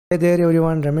Hey there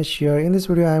everyone, Ramesh here. In this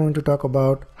video I am going to talk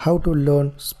about how to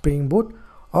learn Spring Boot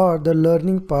or the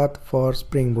learning path for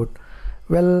Spring Boot.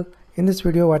 Well, in this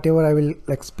video whatever I will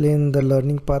explain the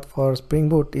learning path for Spring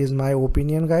Boot is my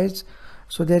opinion, guys.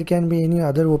 So there can be any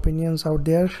other opinions out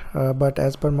there, but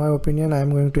as per my opinion I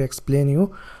am going to explain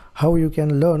you how you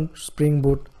can learn Spring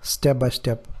Boot step by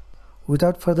step.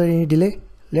 Without further any delay,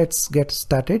 let's get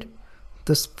started.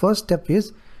 The first step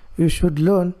is you should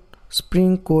learn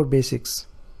Spring core basics.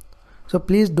 So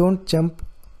please don't jump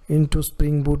into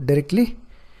Spring Boot directly.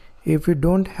 If you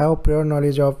don't have prior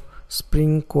knowledge of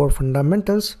Spring core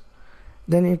fundamentals,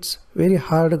 then it's very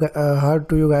hard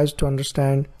to you guys to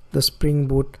understand the Spring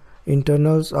Boot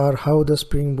internals or how the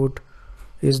Spring Boot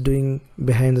is doing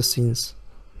behind the scenes.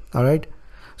 Alright,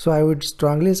 so I would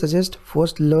strongly suggest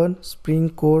first learn Spring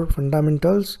core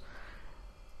fundamentals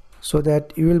so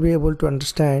that you will be able to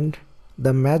understand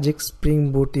the magic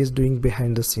Spring Boot is doing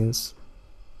behind the scenes.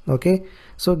 Okay,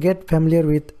 so get familiar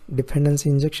with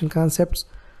dependency injection concepts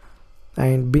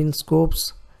and bin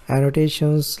scopes,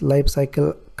 annotations,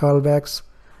 lifecycle callbacks,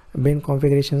 bin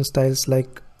configuration styles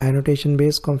like annotation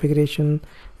based configuration,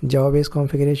 Java based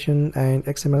configuration, and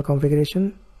XML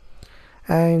configuration,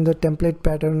 and the template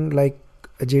pattern like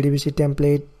JDBC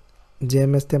template,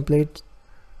 JMS template.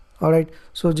 Alright,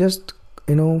 so just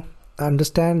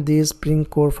understand these Spring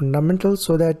core fundamentals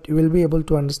so that you will be able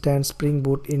to understand Spring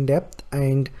Boot in depth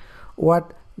and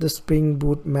what the Spring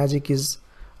Boot magic is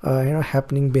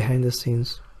happening behind the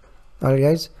scenes. Alright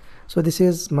guys, so this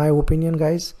is my opinion,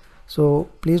 guys. So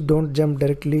please don't jump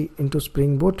directly into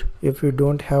Spring Boot if you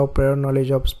don't have prior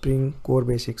knowledge of Spring core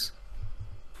basics.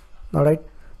 Alright,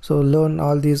 so learn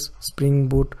all these Spring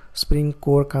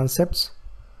core concepts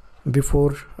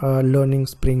before learning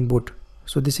Spring Boot.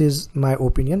 So this is my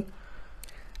opinion.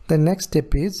 The next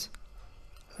step is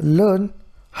learn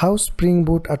how Spring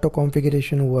Boot auto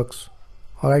configuration works.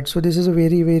 Alright, so this is a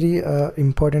very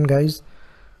important, guys.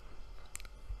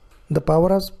 The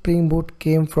power of Spring Boot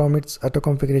came from its auto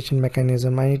configuration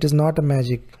mechanism, and it is not a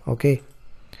magic. Okay,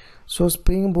 so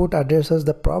Spring Boot addresses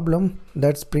the problem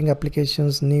that Spring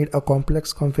applications need a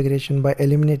complex configuration by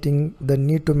eliminating the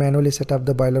need to manually set up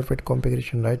the boilerplate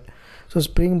configuration, right? So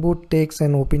Spring Boot takes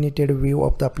an opinionated view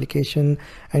of the application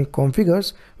and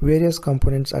configures various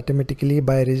components automatically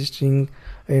by registering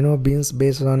bins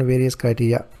based on various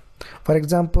criteria. For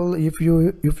example, if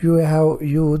you have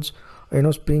used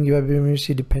Spring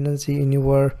UIMUC dependency in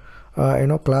your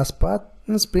class path,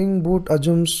 Spring Boot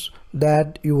assumes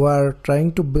that you are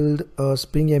trying to build a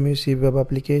Spring MUC web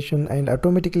application and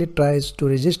automatically tries to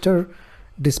register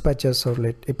dispatcher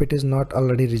servlet if it is not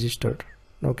already registered.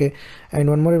 Okay, and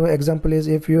one more example is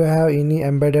if you have any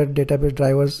embedded database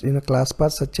drivers in a class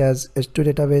path such as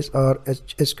H2 database or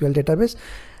SQL database,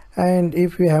 and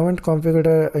if you haven't configured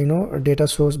a data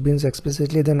source bins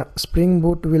explicitly, then Spring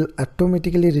Boot will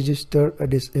automatically register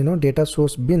this data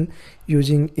source bin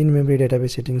using in-memory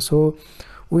database settings. So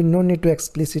we no need to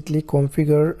explicitly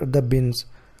configure the bins.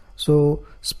 So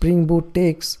Spring Boot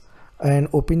takes an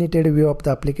opinionated view of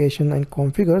the application and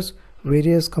configures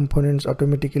various components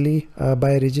automatically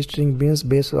by registering bins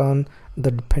based on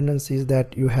the dependencies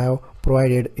that you have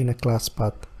provided in a class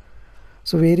path.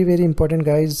 So very important,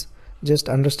 guys. Just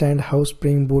understand how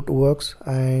Spring Boot works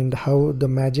and how the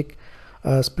magic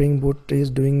Spring Boot is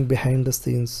doing behind the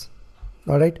scenes.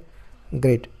 Alright,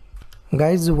 great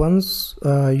guys. Once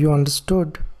you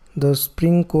understood the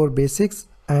Spring core basics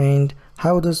and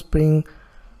how the Spring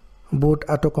Boot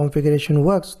auto configuration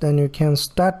works, then you can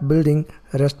start building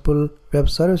RESTful web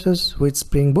services with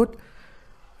Spring Boot.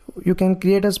 You can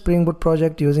create a Spring Boot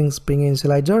project using Spring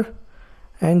Initializer,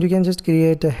 and you can just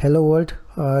create a hello world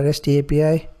REST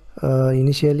API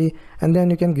initially, and then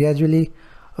you can gradually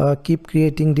keep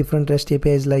creating different REST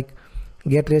APIs like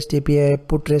get REST API,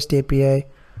 put REST API,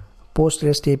 post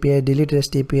REST API, delete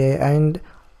REST API, and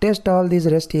test all these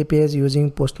REST APIs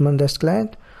using Postman REST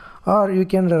client. Or you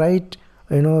can write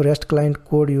REST client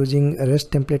code using a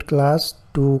REST template class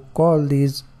to call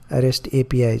these REST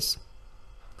APIs.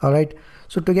 Alright,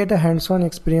 so to get a hands-on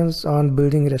experience on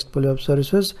building RESTful web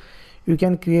services, you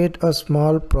can create a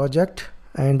small project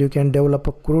and you can develop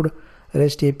a crude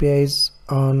REST APIs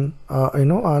on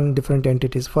on different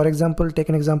entities. For example, take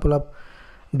an example of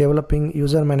developing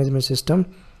user management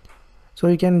system. So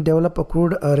you can develop a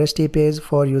crude REST APIs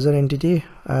for user entity.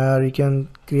 You can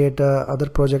create other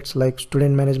projects like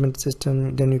student management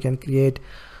system. Then you can create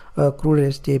crude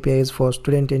REST APIs for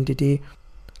student entity.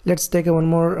 Let's take one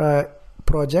more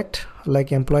project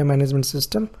like employee management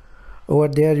system. Over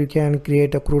there you can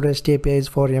create a crude REST APIs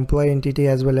for employee entity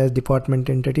as well as department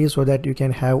entity, so that you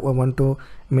can have a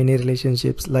one-to-many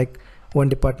relationships like one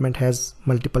department has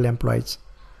multiple employees.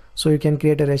 So you can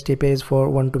create a REST APIs for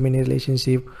one-to-many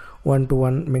relationship,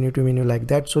 one-to-one, many-to-many, like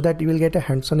that, so that you will get a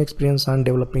hands-on experience on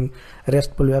developing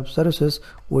RESTful web services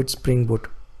with Spring Boot.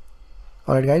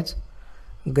 Alright guys,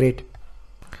 great.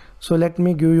 So let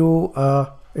me give you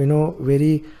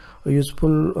very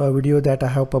useful video that I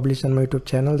have published on my YouTube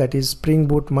channel, that is Spring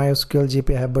Boot MySQL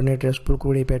GPA Hibernate RESTful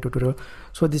Code API tutorial.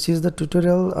 So this is the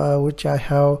tutorial which I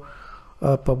have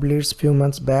published few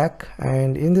months back,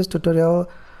 and in this tutorial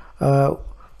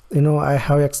I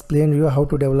have explained you how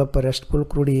to develop a RESTful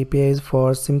CRUD APIs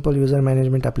for simple user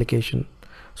management application.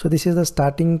 So this is the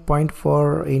starting point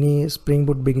for any Spring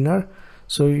Boot beginner.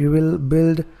 So you will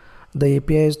build the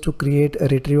APIs to create a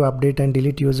retrieve, update and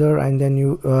delete user, and then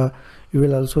you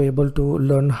will also able to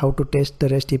learn how to test the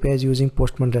REST APIs using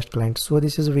Postman REST client. So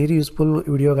this is a very useful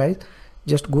video guys,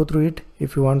 just go through it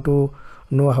if you want to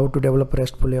know how to develop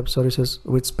RESTful web services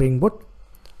with Spring Boot.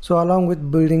 So along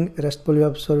with building RESTful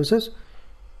web services,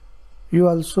 you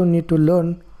also need to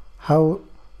learn how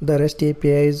the REST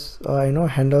APIs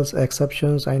handles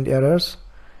exceptions and errors,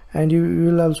 and you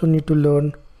will also need to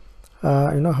learn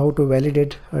how to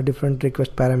validate different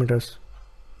request parameters.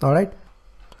 All right,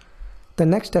 the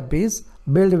next step is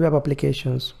build web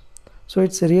applications. So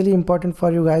it's really important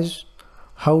for you guys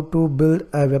how to build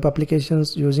web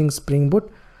applications using Spring Boot.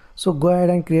 So go ahead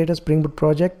and create a Spring Boot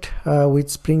project with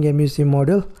Spring MVC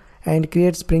module, and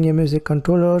create Spring MVC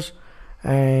controllers,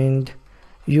 and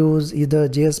use either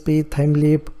JSP,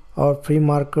 TimeLeap or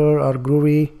FreeMarker or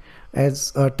Groovy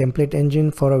as a template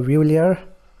engine for a view layer.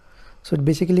 So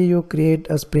basically you create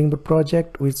a Spring Boot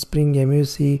project with Spring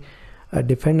MVC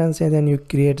dependency, and then you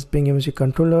create Spring MVC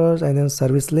controllers, and then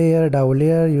service layer, DAO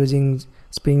layer using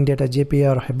Spring Data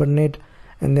JPA or Hibernate,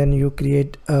 and then you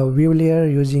create a view layer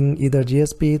using either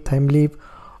JSP, TimeLeap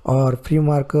or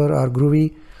FreeMarker or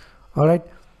Groovy. All right,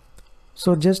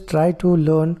 so just try to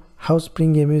learn how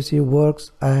Spring MVC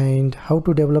works and how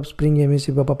to develop Spring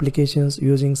MVC web applications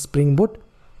using Spring Boot.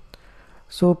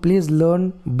 So please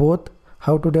learn both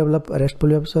how to develop RESTful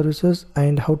web services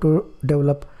and how to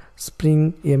develop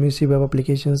Spring MVC web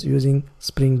applications using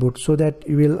Spring Boot, so that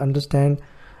you will understand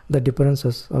the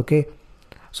differences. Okay,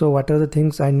 so what are the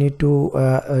things I need to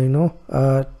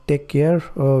take care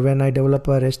when I develop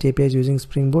a REST APIs using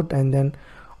Spring Boot, and then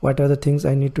what are the things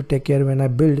I need to take care when I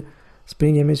build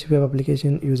Spring MVC web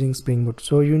application using Spring Boot.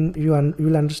 So you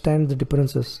will understand the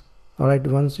differences. All right,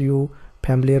 once you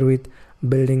familiar with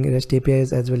building REST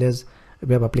APIs as well as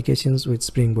web applications with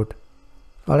Spring Boot.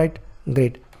 All right,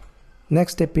 great.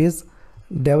 Next step is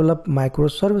develop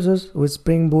microservices with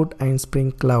Spring Boot and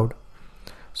Spring Cloud.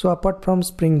 So apart from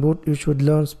Spring Boot, you should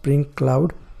learn Spring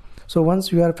Cloud. So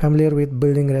once you are familiar with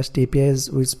building REST APIs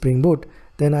with Spring Boot,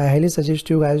 then I highly suggest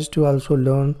you guys to also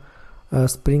learn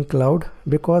Spring Cloud,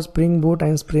 because Spring Boot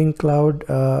and Spring Cloud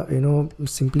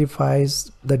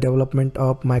simplifies the development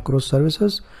of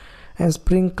microservices, and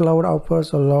Spring Cloud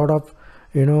offers a lot of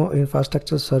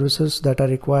infrastructure services that are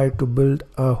required to build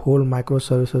a whole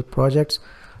microservices projects.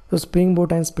 So Spring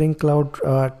Boot and Spring Cloud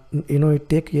it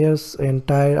take years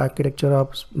entire architecture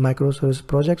of microservice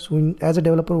projects. As a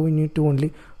developer, we need to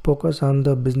only focus on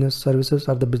the business services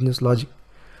or the business logic.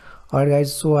 Alright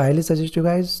guys, so I highly suggest you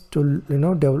guys to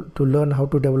to learn how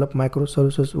to develop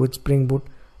microservices with Spring Boot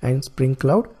and Spring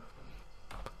Cloud.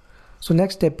 So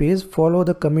next step is follow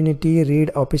the community,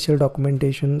 read official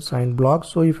documentations and blogs.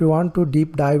 So if you want to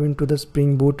deep dive into the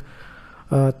Spring Boot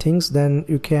things, then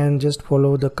you can just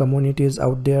follow the communities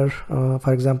out there,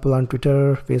 for example on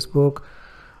Twitter, Facebook,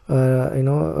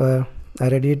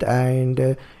 Reddit, and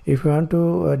if you want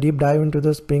to deep dive into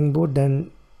the Spring Boot, then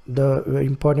the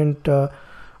important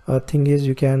thing is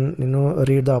you can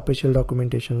read the official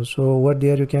documentation. So over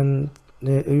there you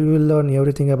will learn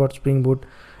everything about Spring Boot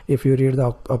if you read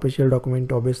the official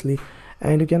document, obviously,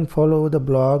 and you can follow the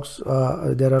blogs.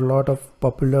 There are a lot of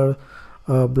popular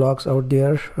blogs out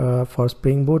there for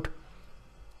Spring Boot.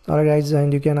 Alright guys,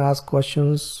 and you can ask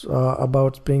questions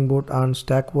about Spring Boot on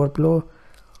Stack Overflow.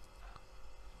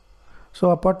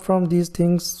 So apart from these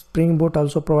things, Spring Boot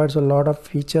also provides a lot of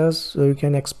features, so you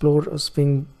can explore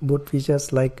Spring Boot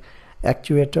features like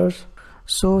actuators.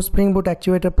 So Spring Boot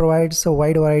Actuator provides a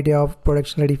wide variety of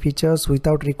production ready features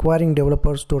without requiring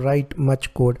developers to write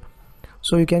much code.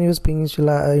 So you can use Spring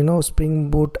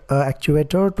Boot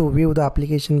Actuator to view the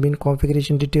application bin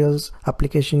configuration details,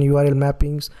 application URL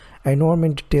mappings,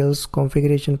 environment details,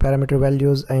 configuration parameter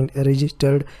values, and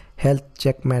registered health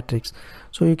check matrix.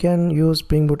 So you can use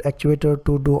Spring Boot Actuator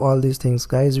to do all these things,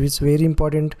 guys. It's very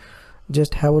important.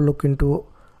 Just have a look into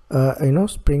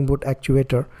Spring Boot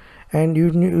Actuator, and you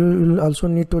will also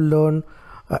need to learn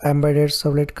embedded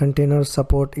servlet container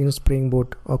support in Spring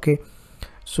Boot. Okay,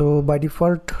 so by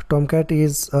default Tomcat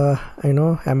is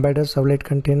embedded servlet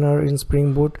container in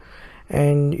Spring Boot,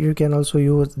 and you can also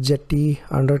use Jetty,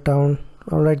 Undertown.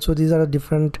 Alright, so these are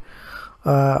different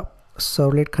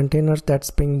servlet containers that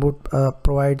Spring Boot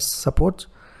provides support.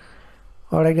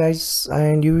 Alright guys,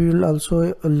 and you will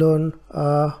also learn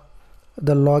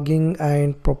the logging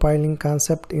and profiling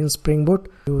concept in Spring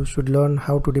Boot. You should learn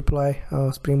how to deploy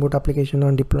Spring Boot application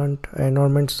on different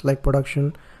environments like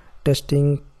production,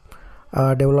 testing,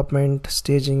 development,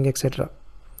 staging, etc.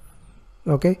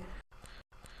 Okay,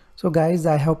 so guys,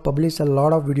 I have published a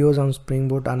lot of videos on Spring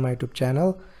Boot on my YouTube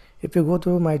channel. If you go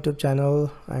to my YouTube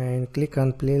channel and click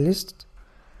on playlist,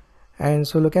 and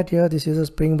so look at here, this is a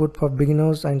Spring Boot for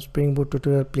beginners and Spring Boot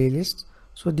tutorial playlist.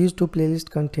 So these two playlists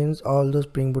contains all the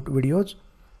Spring Boot videos.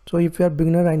 So if you are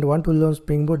beginner and want to learn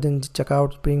Spring Boot, then check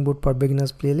out Spring Boot for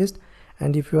beginners playlist.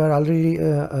 And if you are already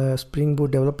a Spring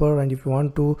Boot developer and if you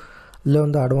want to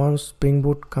learn the advanced Spring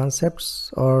Boot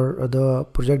concepts or the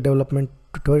project development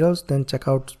tutorials, then check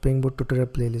out Spring Boot tutorial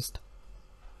playlist.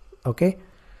 Okay,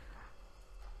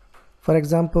 for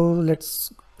example,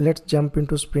 let's jump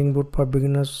into Spring Boot for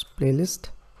beginners playlist.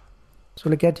 So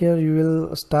look at here, you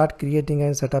will start creating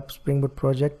and set up Spring Boot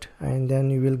project, and then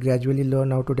you will gradually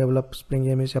learn how to develop Spring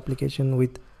MVC application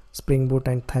with Spring Boot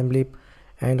and Thymeleaf,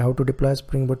 and how to deploy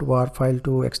Spring Boot WAR file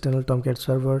to external Tomcat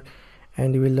server,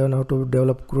 and you will learn how to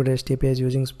develop CRUD REST APIs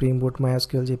using Spring Boot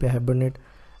MySQL API Hibernate,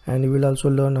 and you will also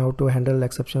learn how to handle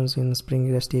exceptions in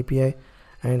Spring REST API,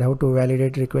 and how to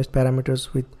validate request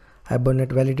parameters with Hibernate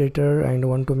validator and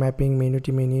one-to mapping many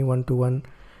to many, one-to-one.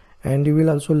 And you will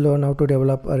also learn how to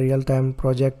develop a real-time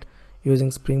project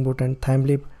using Spring Boot and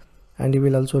Thymeleaf, and you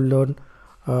will also learn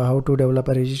how to develop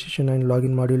a registration and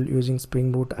login module using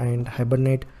Spring Boot and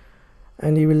Hibernate,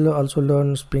 and you will also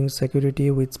learn Spring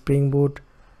security with Spring Boot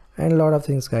and a lot of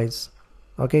things, guys.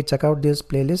 Okay, check out this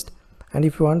playlist, and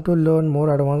if you want to learn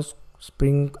more advanced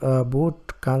Spring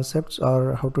Boot concepts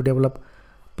or how to develop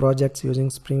projects using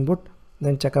Spring Boot,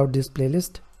 then check out this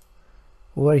playlist.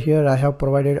 Over here I have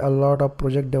provided a lot of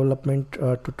project development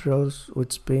tutorials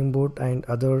with Spring Boot and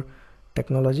other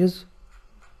technologies.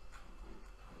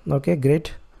 Okay,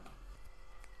 great.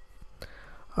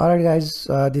 Alright guys,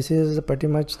 this is pretty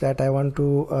much that I want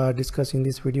to discuss in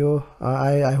this video.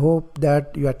 I hope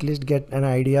that you at least get an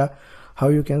idea how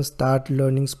you can start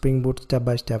learning Spring Boot step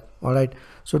by step. Alright,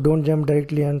 so don't jump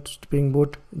directly on Spring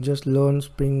Boot, just learn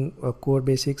Spring core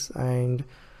basics and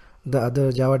the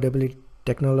other Java development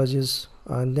technologies,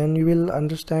 and then you will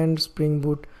understand Spring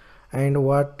Boot and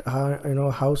what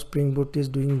how Spring Boot is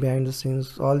doing behind the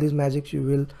scenes. All these magics you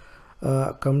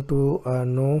will come to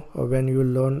know when you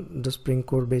learn the Spring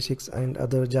core basics and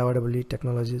other Java development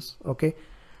technologies. Okay,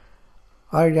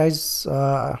 alright guys,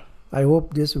 I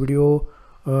hope this video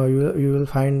you will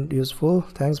find useful.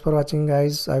 Thanks for watching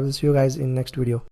guys. I will see you guys in next video.